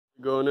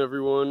going,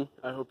 everyone?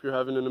 I hope you're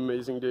having an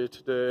amazing day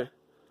today.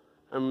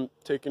 I'm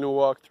taking a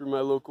walk through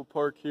my local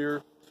park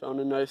here. Found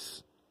a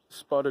nice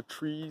spot of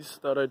trees.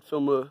 Thought I'd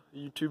film a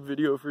YouTube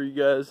video for you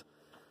guys.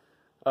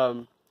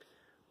 I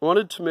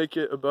wanted to make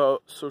it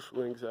about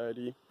social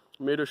anxiety.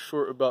 I made a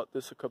short about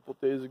this a couple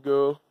days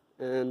ago,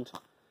 and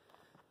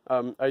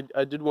I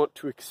did want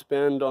to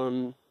expand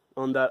on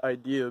that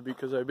idea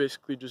because I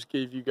basically just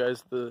gave you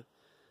guys the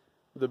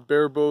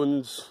bare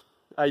bones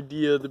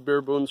idea, the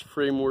bare bones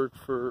framework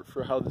for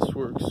how this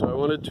works. So I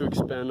wanted to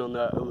expand on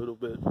that a little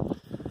bit.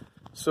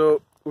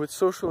 So with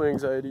social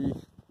anxiety,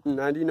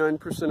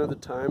 99% of the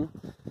time,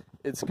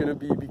 it's going to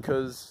be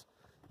because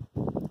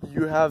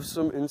you have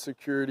some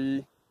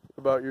insecurity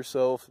about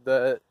yourself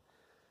that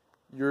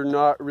you're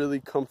not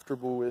really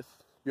comfortable with,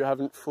 you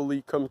haven't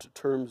fully come to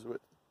terms with,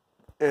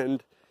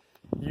 and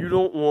you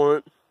don't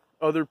want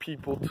other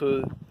people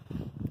to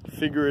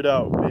figure it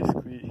out,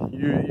 basically.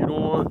 You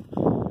don't want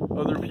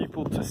other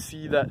people to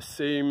see that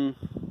same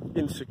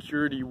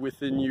insecurity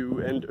within you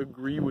and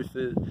agree with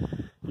it.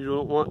 You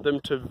don't want them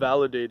to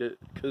validate it,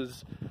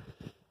 because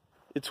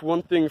it's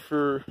one thing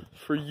for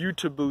you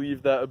to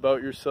believe that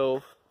about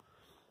yourself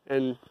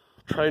and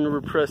trying to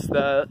repress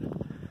that,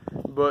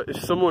 but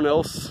if someone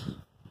else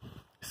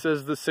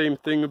says the same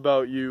thing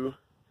about you,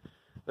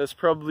 that's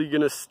probably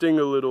gonna sting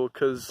a little,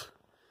 because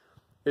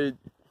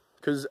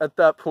at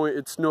that point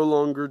it's no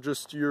longer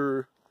just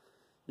your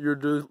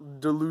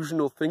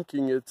delusional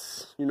thinking.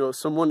 It's,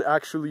 someone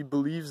actually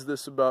believes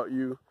this about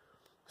you,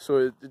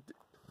 so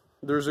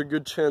there's a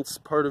good chance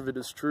part of it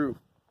is true.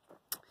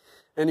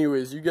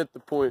 Anyways, you get the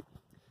point.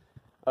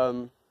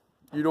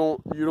 You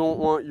don't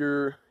want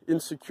your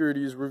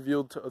insecurities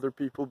revealed to other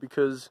people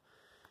because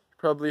you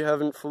probably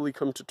haven't fully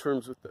come to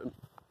terms with them.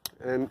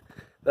 And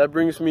that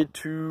brings me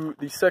to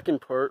the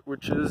second part,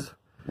 which is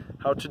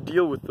how to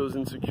deal with those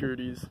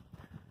insecurities.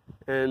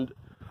 And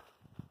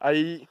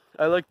I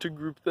like to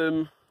group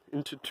them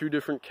into two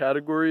different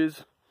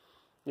categories.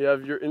 You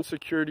have your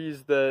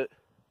insecurities that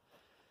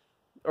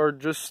are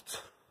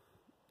just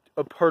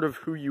a part of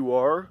who you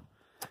are,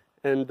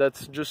 and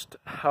that's just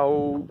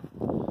how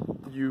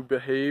you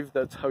behave,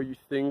 that's how you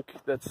think,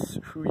 that's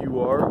who you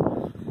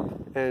are.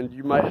 And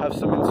you might have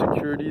some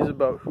insecurities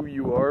about who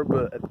you are,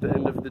 but at the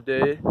end of the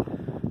day,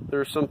 there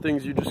are some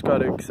things you just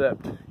gotta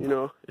accept.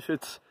 If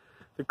it's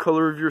the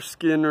color of your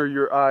skin or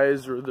your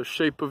eyes or the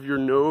shape of your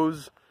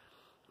nose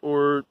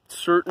or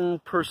certain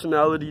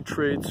personality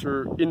traits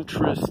or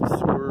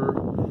interests or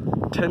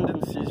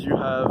tendencies you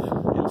have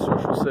in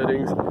social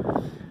settings,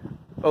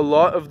 a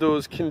lot of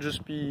those can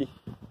just be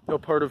a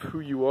part of who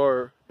you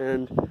are,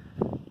 and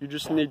you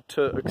just need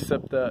to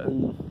accept that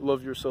and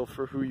love yourself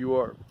for who you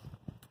are.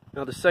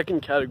 Now, the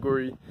second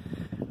category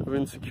of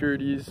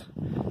insecurities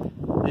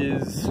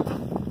is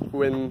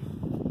when,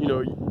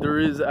 there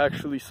is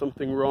actually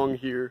something wrong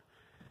here.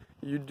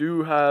 You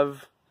do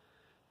have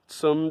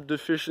some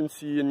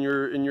deficiency in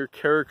your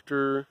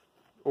character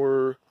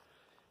or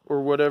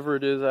whatever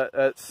it is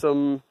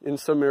in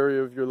some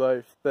area of your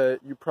life that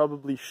you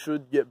probably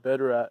should get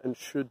better at and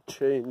should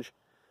change.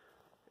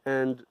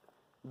 And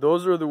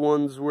those are the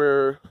ones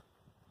where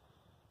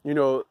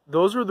you're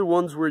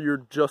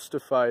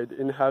justified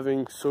in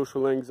having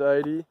social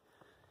anxiety.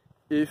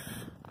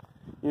 If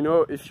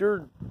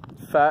you're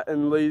fat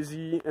and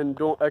lazy and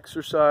don't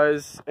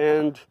exercise,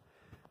 and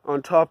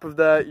on top of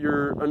that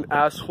you're an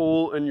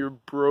asshole and you're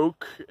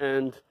broke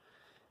and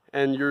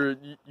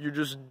you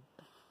just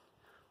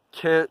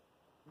can't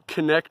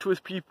connect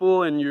with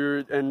people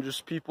and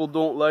just people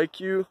don't like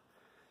you,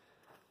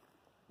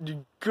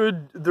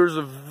 there's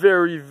a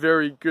very,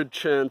 very good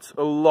chance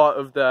a lot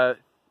of that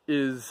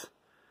is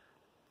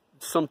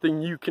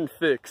something you can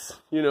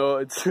fix.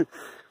 It's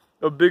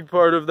a big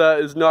part of that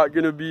is not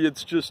going to be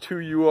it's just who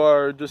you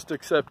are, just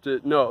accept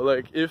it. No,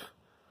 like if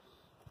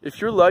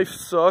your life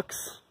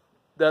sucks,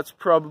 that's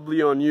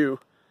probably on you,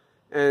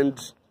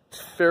 and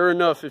fair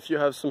enough if you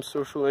have some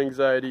social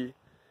anxiety,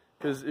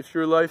 because if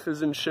your life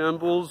is in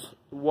shambles,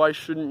 why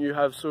shouldn't you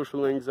have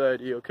social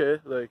anxiety? Okay,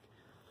 like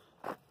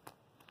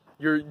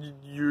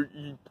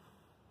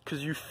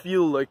because you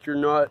feel like you're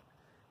not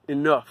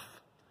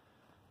enough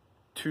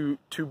to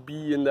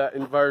be in that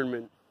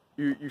environment.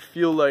 You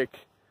feel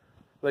like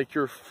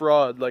you're a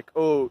fraud, like,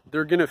 oh,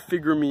 they're gonna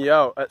figure me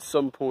out at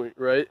some point,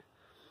 right?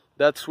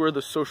 That's where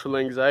the social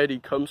anxiety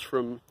comes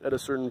from at a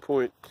certain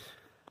point.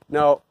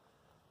 Now,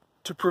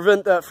 to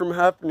prevent that from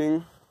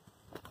happening,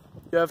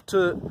 you have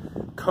to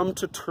come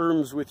to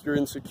terms with your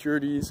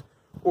insecurities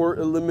or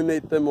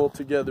eliminate them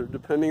altogether,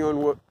 depending on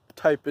what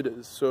type it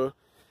is. So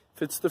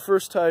if it's the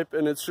first type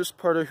and it's just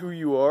part of who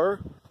you are,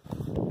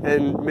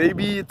 and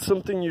maybe it's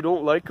something you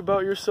don't like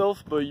about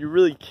yourself, but you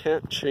really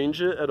can't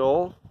change it at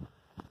all,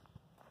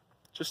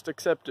 just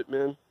accept it,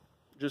 man.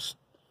 Just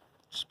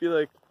be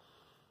like,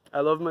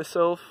 I love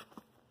myself.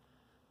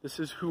 This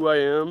is who I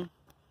am.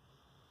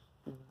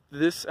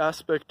 This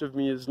aspect of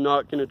me is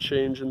not going to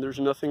change, and there's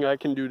nothing I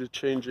can do to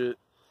change it.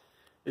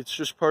 It's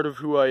just part of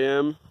who I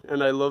am,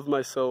 and I love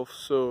myself,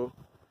 so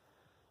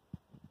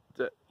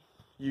that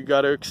you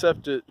got to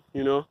accept it,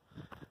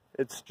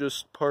 It's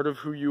just part of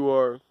who you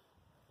are,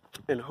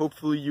 and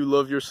hopefully you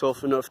love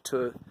yourself enough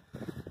to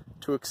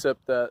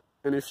accept that.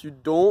 And if you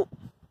don't,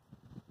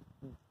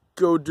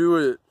 go do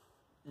it.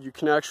 You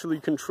can actually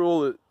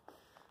control it.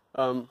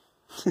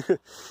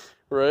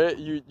 Right?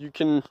 You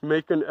can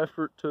make an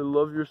effort to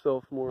love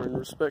yourself more and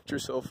respect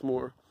yourself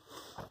more.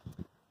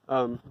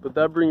 But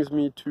that brings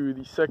me to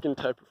the second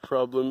type of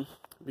problem,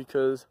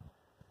 because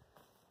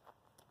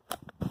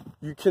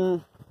you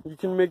can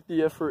make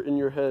the effort in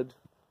your head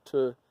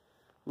to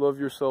love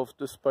yourself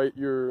despite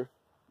your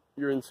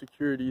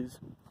insecurities,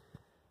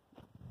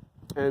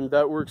 and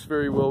that works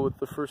very well with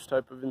the first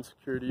type of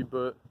insecurity.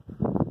 But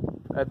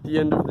at the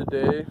end of the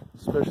day,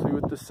 especially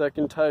with the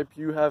second type,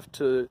 you have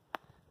to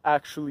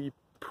actually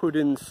put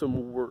in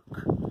some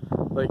work.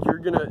 Like you're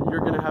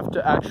gonna have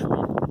to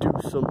actually do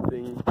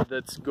something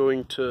that's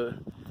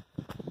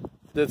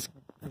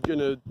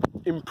gonna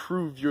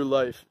improve your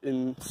life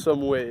in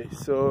some way.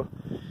 So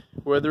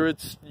whether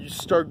it's you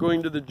start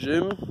going to the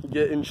gym,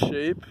 get in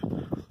shape,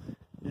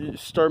 you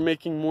start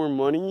making more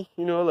money,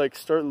 like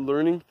start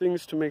learning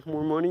things to make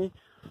more money,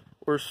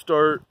 or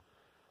start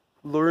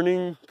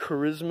learning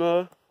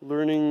charisma,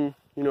 learning,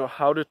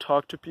 how to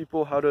talk to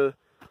people, how to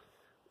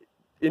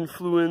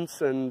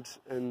influence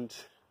and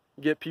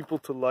get people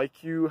to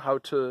like you, how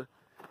to,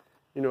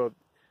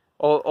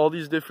 all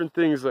these different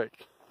things,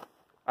 like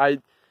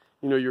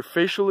your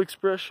facial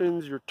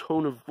expressions, your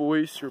tone of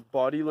voice, your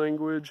body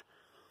language,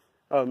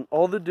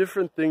 all the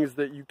different things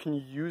that you can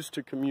use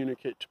to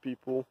communicate to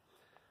people.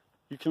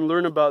 You can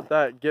learn about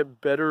that,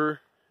 get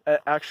better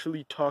at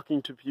actually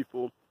talking to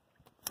people.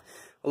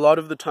 A lot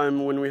of the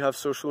time when we have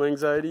social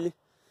anxiety,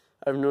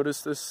 I've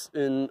noticed this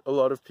in a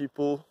lot of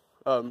people,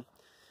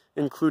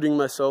 including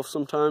myself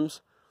sometimes,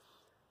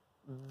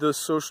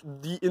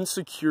 the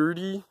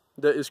insecurity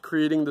that is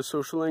creating the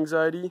social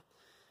anxiety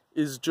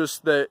is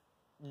just that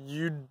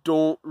you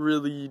don't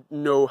really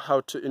know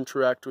how to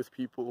interact with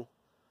people.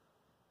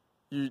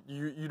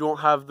 You don't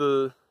have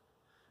the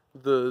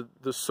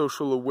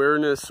social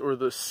awareness or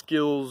the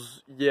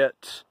skills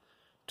yet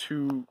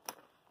to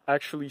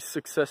actually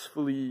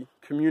successfully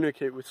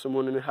communicate with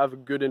someone and have a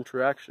good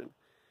interaction.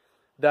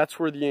 That's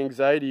where the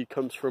anxiety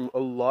comes from a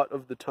lot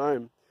of the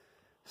time.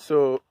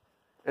 So,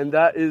 and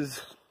that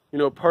is,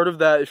 part of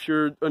that, if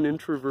you're an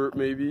introvert,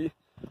 maybe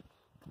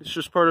it's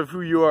just part of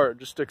who you are,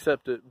 just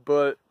accept it.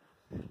 But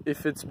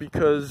if it's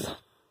because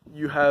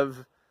you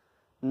have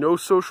no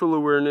social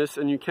awareness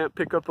and you can't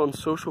pick up on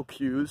social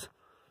cues,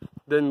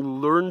 then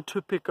learn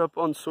to pick up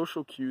on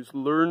social cues.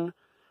 Learn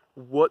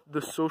what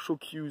the social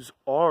cues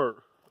are,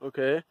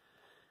 okay?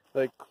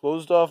 Like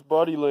closed off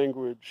body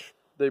language.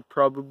 They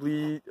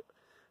probably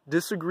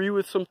disagree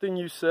with something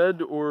you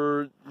said,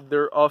 or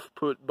they're off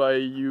put by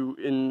you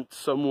in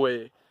some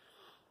way.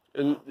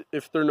 And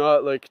if they're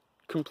not like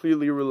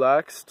completely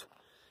relaxed,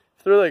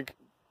 if they're like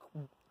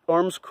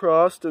arms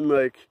crossed and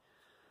like,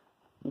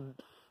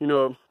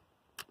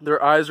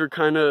 their eyes are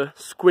kind of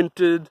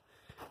squinted,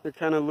 they're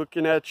kind of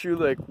looking at you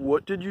like,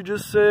 what did you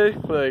just say?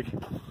 Like,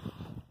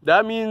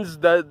 that means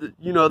that,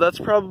 that's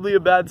probably a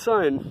bad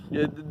sign.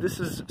 This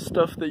is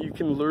stuff that you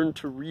can learn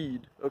to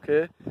read,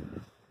 okay?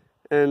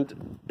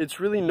 And it's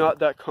really not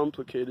that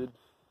complicated.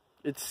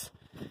 It's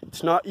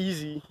not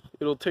easy.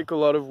 It'll take a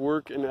lot of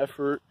work and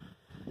effort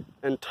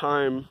and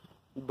time,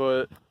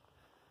 but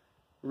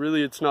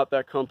really it's not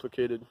that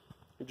complicated.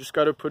 You just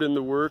got to put in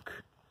the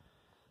work,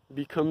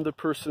 become the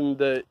person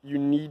that you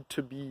need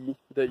to be,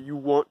 that you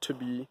want to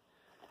be,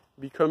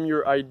 become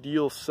your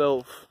ideal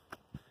self,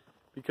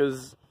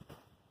 because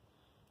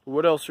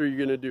what else are you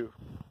going to do?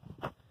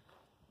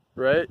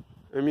 Right?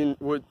 I mean,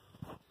 what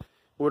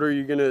are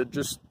you going to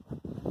just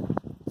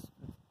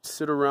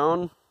sit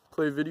around,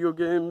 play video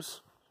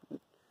games,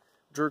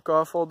 jerk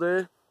off all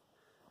day,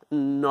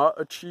 and not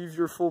achieve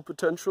your full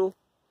potential?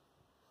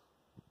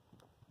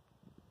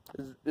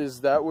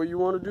 Is that what you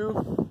want to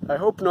do? I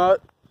hope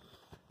not.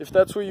 If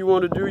that's what you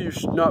want to do, you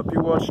should not be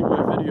watching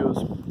my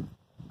videos.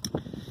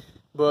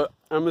 But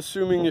I'm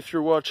assuming if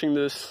you're watching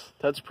this,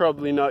 that's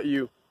probably not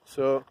you.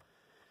 So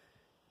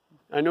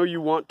I know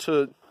you want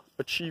to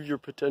achieve your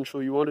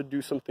potential. You want to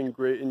do something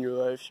great in your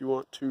life. You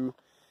want to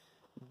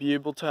be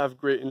able to have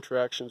great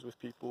interactions with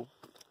people.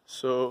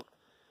 So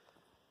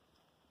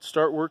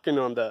start working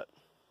on that,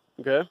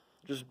 okay?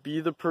 Just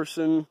be the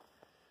person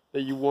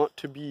that you want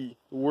to be.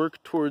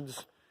 Work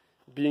towards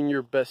being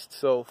your best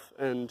self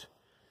and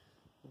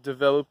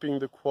developing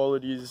the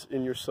qualities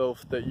in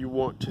yourself that you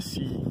want to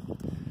see.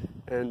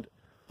 And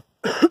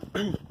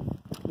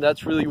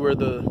that's really where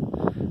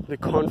the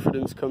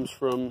confidence comes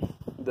from,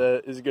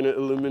 that is going to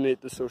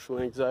eliminate the social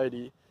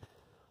anxiety.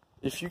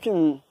 If you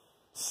can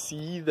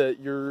see that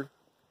you're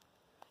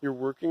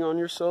working on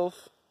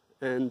yourself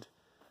and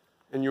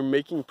you're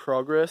making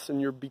progress and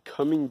you're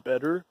becoming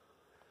better,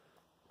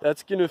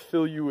 that's going to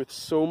fill you with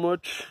so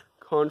much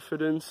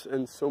confidence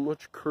and so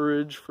much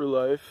courage for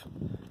life.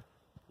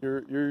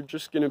 You're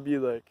just going to be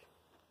like,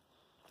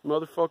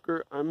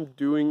 motherfucker, I'm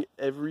doing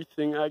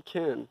everything I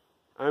can.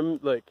 I'm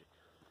like,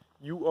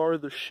 you are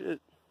the shit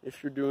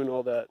if you're doing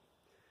all that.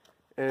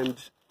 And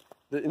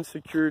the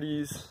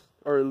insecurities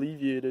are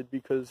alleviated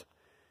because,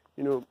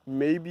 you know,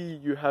 maybe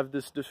you have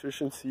this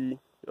deficiency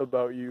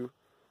about you,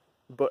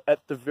 but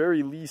at the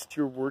very least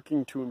you're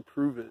working to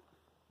improve it,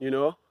 you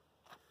know?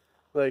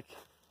 Like,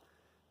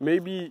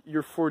 maybe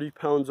you're 40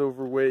 pounds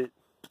overweight,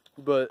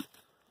 but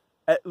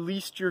at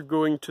least you're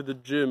going to the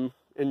gym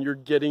and you're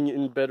getting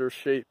in better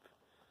shape.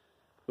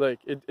 Like,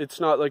 it's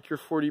not like you're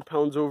 40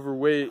 pounds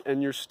overweight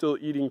and you're still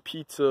eating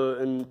pizza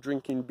and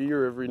drinking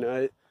beer every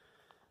night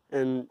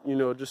and, you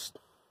know, just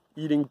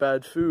eating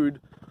bad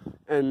food,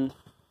 and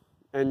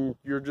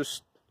you're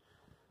just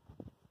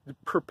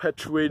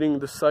perpetuating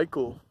the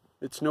cycle.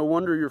 It's no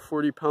wonder you're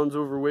 40 pounds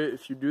overweight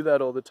if you do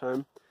that all the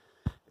time,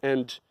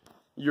 and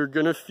you're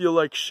gonna feel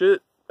like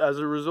shit as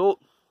a result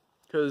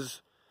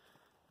because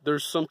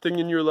there's something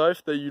in your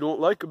life that you don't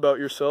like about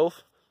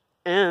yourself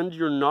and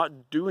you're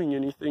not doing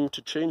anything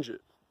to change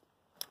it.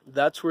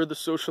 That's where the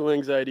social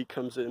anxiety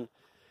comes in,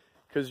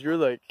 because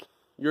you're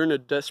in a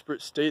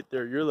desperate state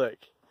there. You're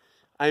like,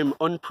 I am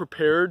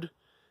unprepared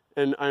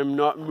and I'm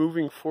not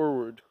moving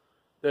forward.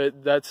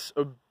 That's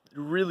a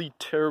really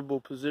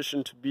terrible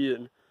position to be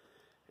in.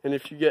 And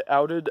if you get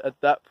outed at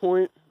that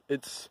point,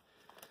 it's,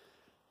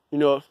 you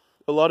know,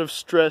 a lot of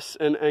stress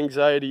and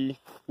anxiety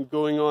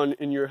going on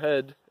in your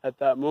head at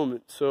that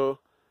moment. So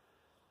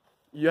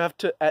you have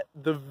to, at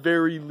the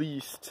very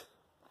least,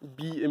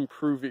 be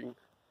improving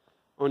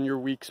on your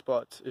weak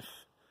spots. If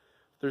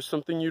there's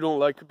something you don't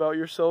like about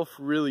yourself,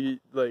 really,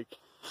 like,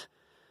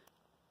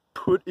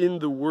 put in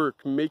the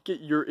work. Make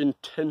it your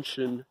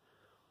intention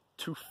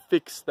to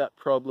fix that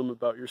problem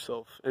about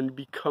yourself and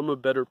become a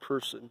better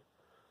person.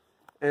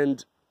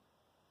 And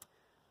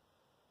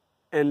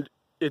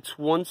it's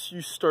once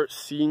you start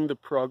seeing the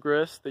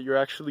progress that you're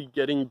actually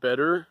getting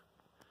better,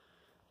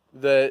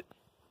 that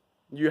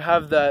you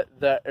have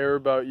that air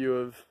about you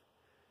of,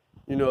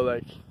 you know,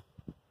 like,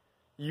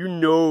 you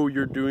know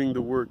you're doing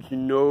the work, you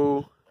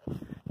know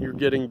you're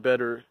getting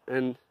better.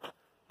 And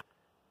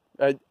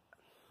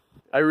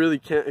I really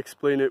can't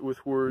explain it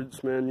with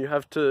words, man. You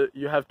have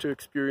to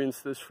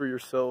experience this for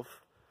yourself.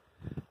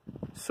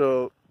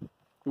 So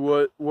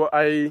what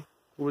I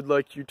would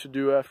like you to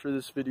do after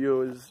this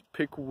video is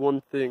pick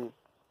one thing.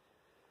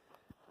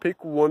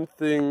 Pick one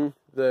thing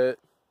that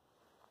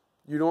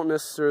you don't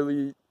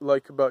necessarily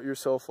like about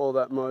yourself all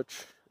that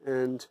much,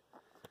 and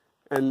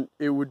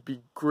it would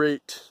be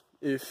great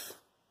if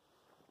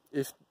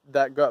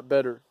that got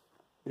better.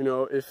 You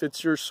know, if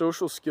it's your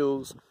social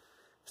skills,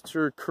 if it's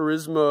your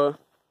charisma.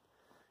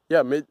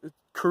 Yeah,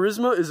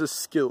 charisma is a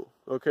skill,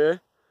 okay?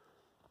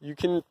 You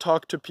can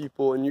talk to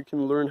people and you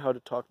can learn how to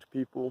talk to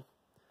people.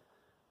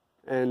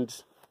 And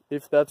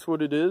if that's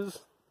what it is,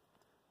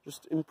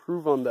 just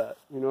improve on that.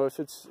 You know,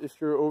 if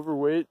you're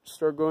overweight,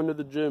 start going to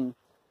the gym.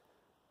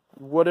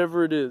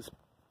 Whatever it is,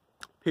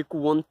 pick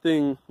one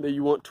thing that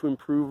you want to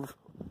improve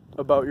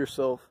about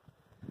yourself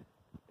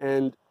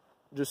and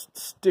just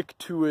stick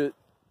to it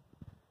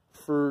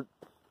for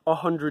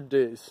 100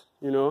 days,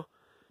 you know?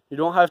 You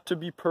don't have to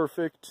be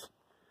perfect.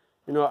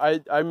 You know,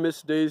 I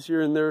miss days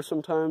here and there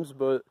sometimes,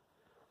 but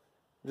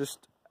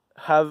just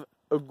have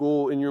a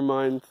goal in your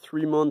mind.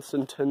 3 months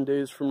and 10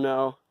 days from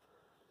now,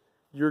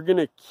 you're going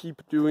to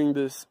keep doing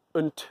this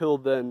until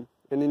then.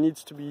 And it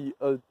needs to be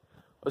a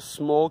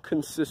small,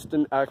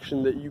 consistent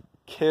action that you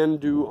can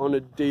do on a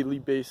daily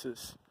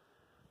basis.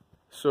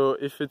 So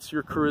if it's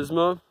your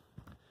charisma,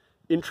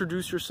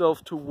 introduce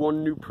yourself to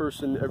one new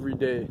person every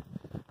day.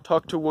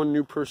 Talk to one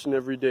new person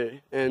every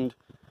day. And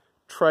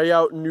try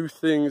out new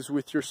things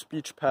with your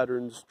speech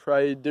patterns.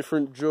 Try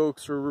different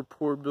jokes or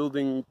rapport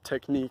building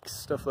techniques,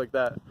 stuff like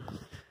that.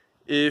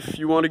 If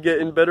you want to get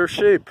in better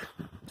shape,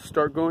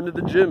 start going to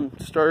the gym,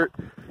 start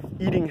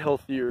eating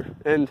healthier.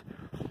 And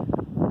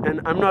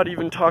I'm not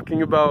even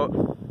talking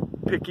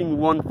about picking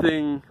one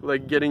thing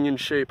like getting in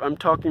shape. I'm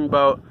talking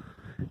about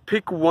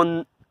pick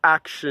one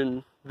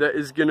action that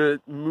is going to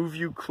move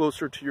you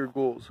closer to your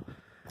goals.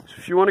 So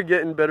if you want to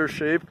get in better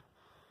shape,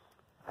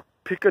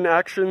 pick an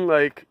action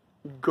like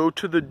go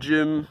to the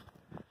gym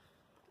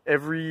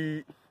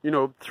every,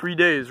 3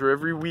 days or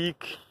every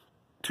week,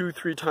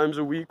 2-3 times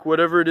a week,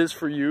 whatever it is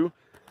for you.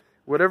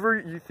 Whatever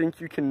you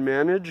think you can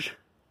manage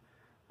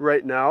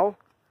right now,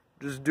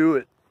 just do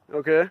it,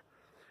 okay?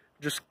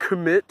 Just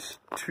commit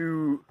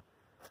to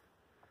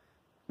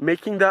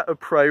making that a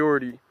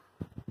priority.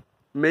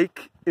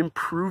 Make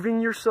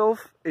improving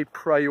yourself a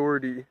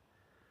priority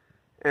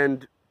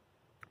and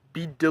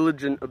be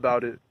diligent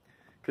about it,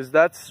 because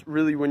that's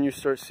really when you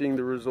start seeing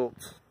the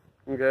results.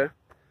 Okay,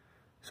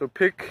 so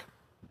pick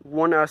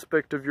one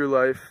aspect of your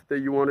life that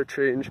you want to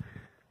change.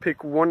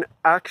 Pick one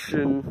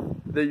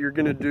action that you're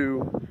going to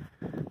do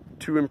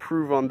to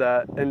improve on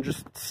that, and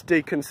just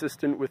stay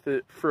consistent with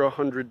it for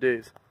 100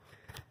 days.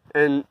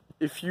 And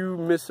if you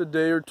miss a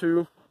day or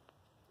two,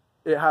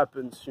 it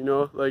happens,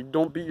 like,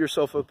 don't beat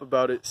yourself up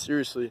about it,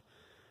 seriously.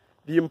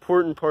 The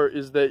important part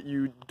is that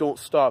you don't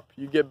stop,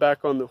 you get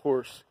back on the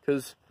horse,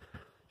 because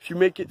if you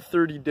make it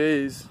 30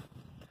 days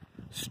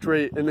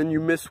straight and then you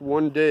miss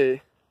one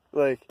day,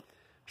 like,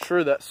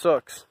 sure, that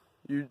sucks.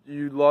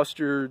 You lost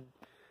your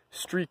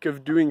streak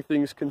of doing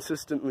things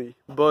consistently.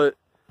 But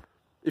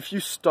if you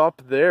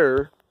stop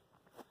there,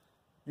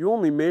 you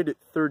only made it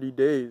 30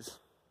 days,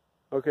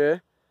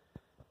 okay?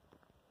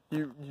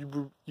 You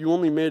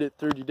only made it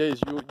 30 days.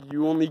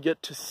 You only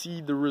get to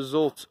see the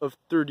results of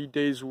 30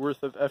 days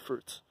worth of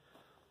efforts.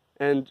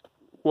 And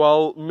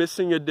while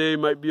missing a day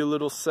might be a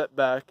little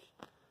setback,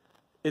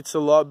 it's a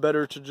lot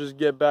better to just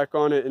get back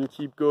on it and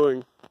keep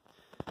going.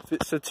 If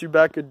it sets you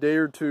back a day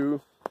or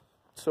two,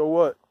 so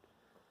what?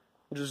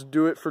 Just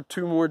do it for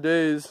 2 more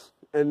days,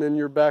 and then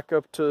you're back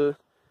up to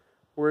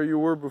where you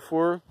were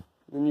before,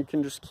 and you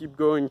can just keep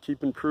going,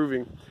 keep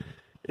improving.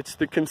 It's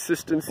the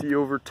consistency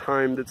over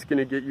time that's going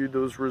to get you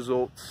those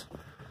results,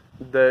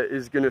 that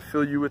is going to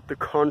fill you with the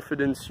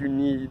confidence you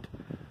need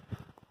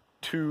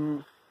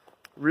to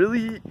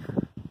really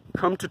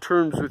come to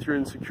terms with your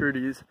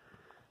insecurities,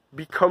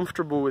 be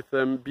comfortable with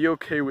them, be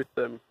okay with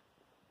them.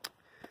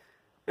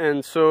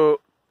 And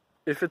so,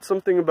 if it's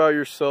something about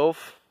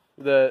yourself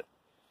that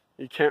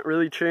you can't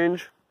really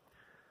change,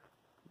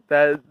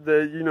 that's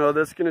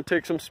going to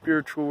take some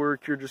spiritual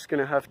work. You're just going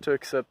to have to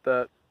accept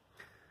that.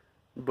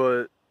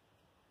 But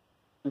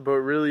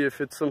really, if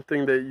it's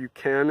something that you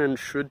can and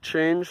should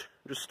change,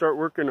 just start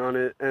working on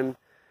it. And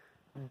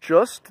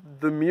just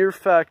the mere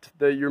fact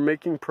that you're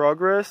making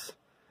progress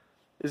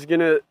is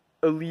going to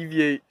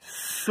alleviate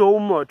so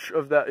much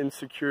of that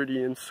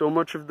insecurity and so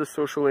much of the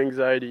social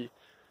anxiety.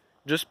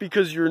 Just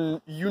because you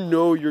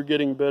know you're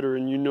getting better,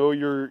 and you know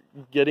you're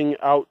getting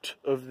out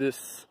of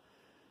this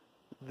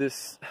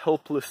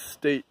helpless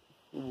state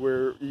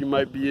where you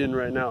might be in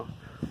right now.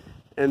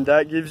 And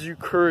that gives you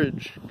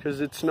courage, because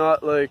it's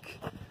not like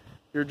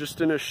you're just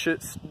in a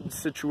shit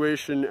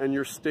situation and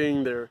you're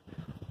staying there.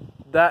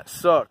 That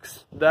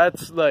sucks.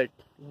 That's like,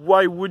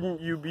 why wouldn't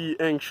you be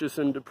anxious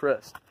and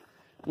depressed?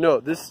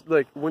 No, this,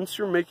 like, once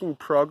you're making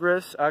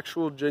progress,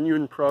 actual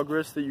genuine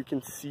progress that you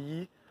can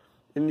see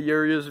in the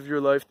areas of your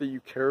life that you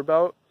care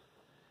about,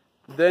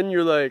 then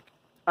you're like,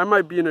 I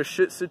might be in a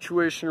shit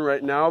situation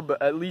right now,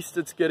 but at least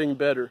it's getting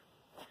better.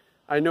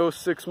 I know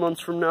 6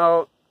 months from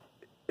now,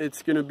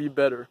 it's going to be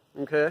better,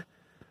 okay?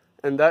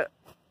 And that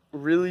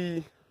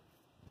really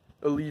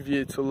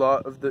alleviates a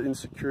lot of the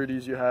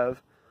insecurities you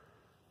have.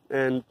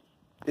 And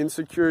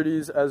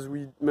insecurities, as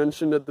we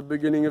mentioned at the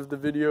beginning of the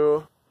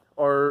video,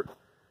 are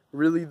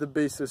really the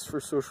basis for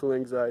social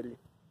anxiety.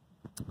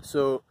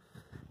 So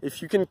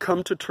if you can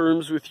come to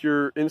terms with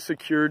your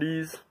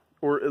insecurities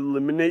or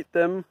eliminate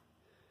them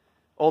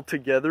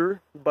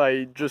altogether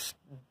by just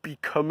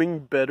becoming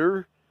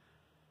better,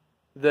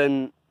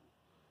 then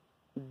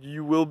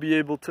you will be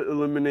able to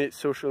eliminate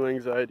social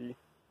anxiety.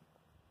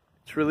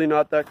 It's really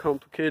not that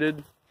complicated.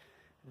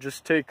 It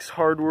just takes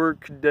hard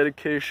work,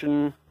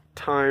 dedication,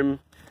 time,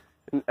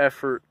 and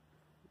effort,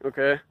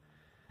 okay?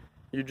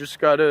 You just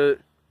gotta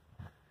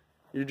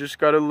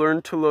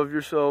learn to love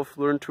yourself,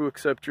 learn to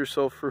accept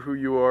yourself for who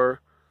you are,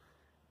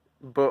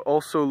 but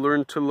also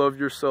learn to love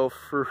yourself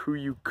for who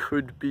you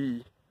could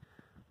be,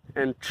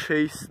 and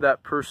chase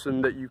that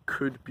person that you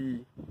could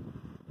be.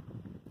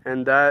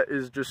 And that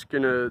is just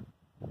gonna,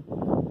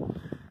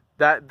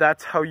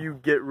 that's how you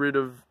get rid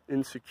of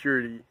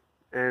insecurity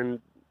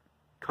and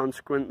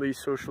consequently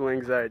social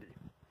anxiety.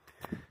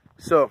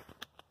 So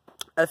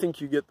I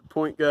think you get the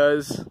point,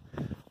 guys.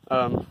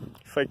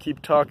 If I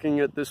keep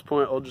talking at this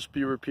point, I'll just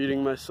be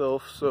repeating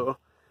myself. So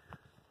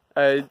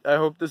I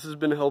hope this has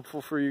been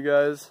helpful for you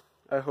guys.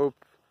 I hope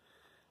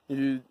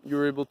you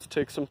were able to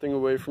take something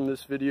away from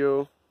this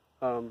video,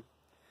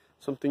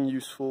 something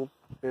useful.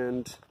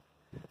 And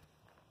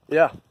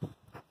yeah,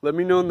 let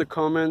me know in the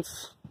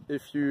comments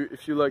if you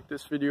like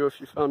this video, if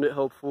you found it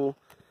helpful,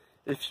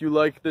 if you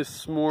like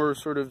this more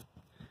sort of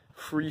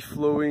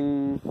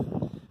free-flowing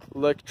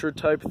lecture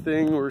type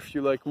thing, or if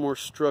you like more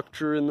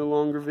structure in the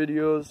longer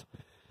videos.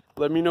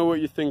 Let me know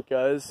what you think,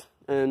 guys.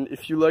 And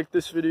if you like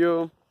this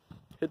video,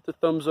 hit the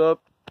thumbs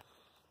up.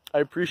 I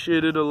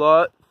appreciate it a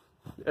lot.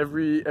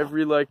 Every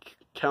like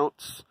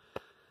counts.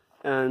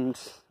 And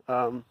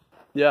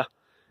yeah,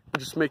 it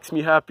just makes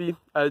me happy.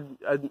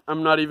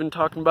 I'm not even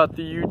talking about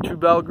the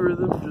YouTube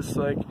algorithm. Just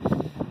like,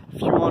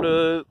 if you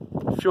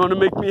wanna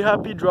make me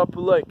happy, drop a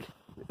like.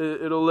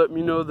 It'll let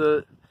me know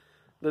that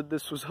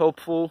this was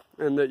helpful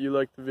and that you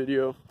liked the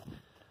video.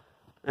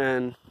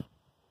 And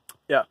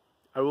yeah,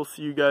 I will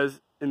see you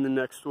guys in the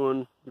next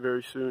one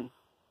very soon.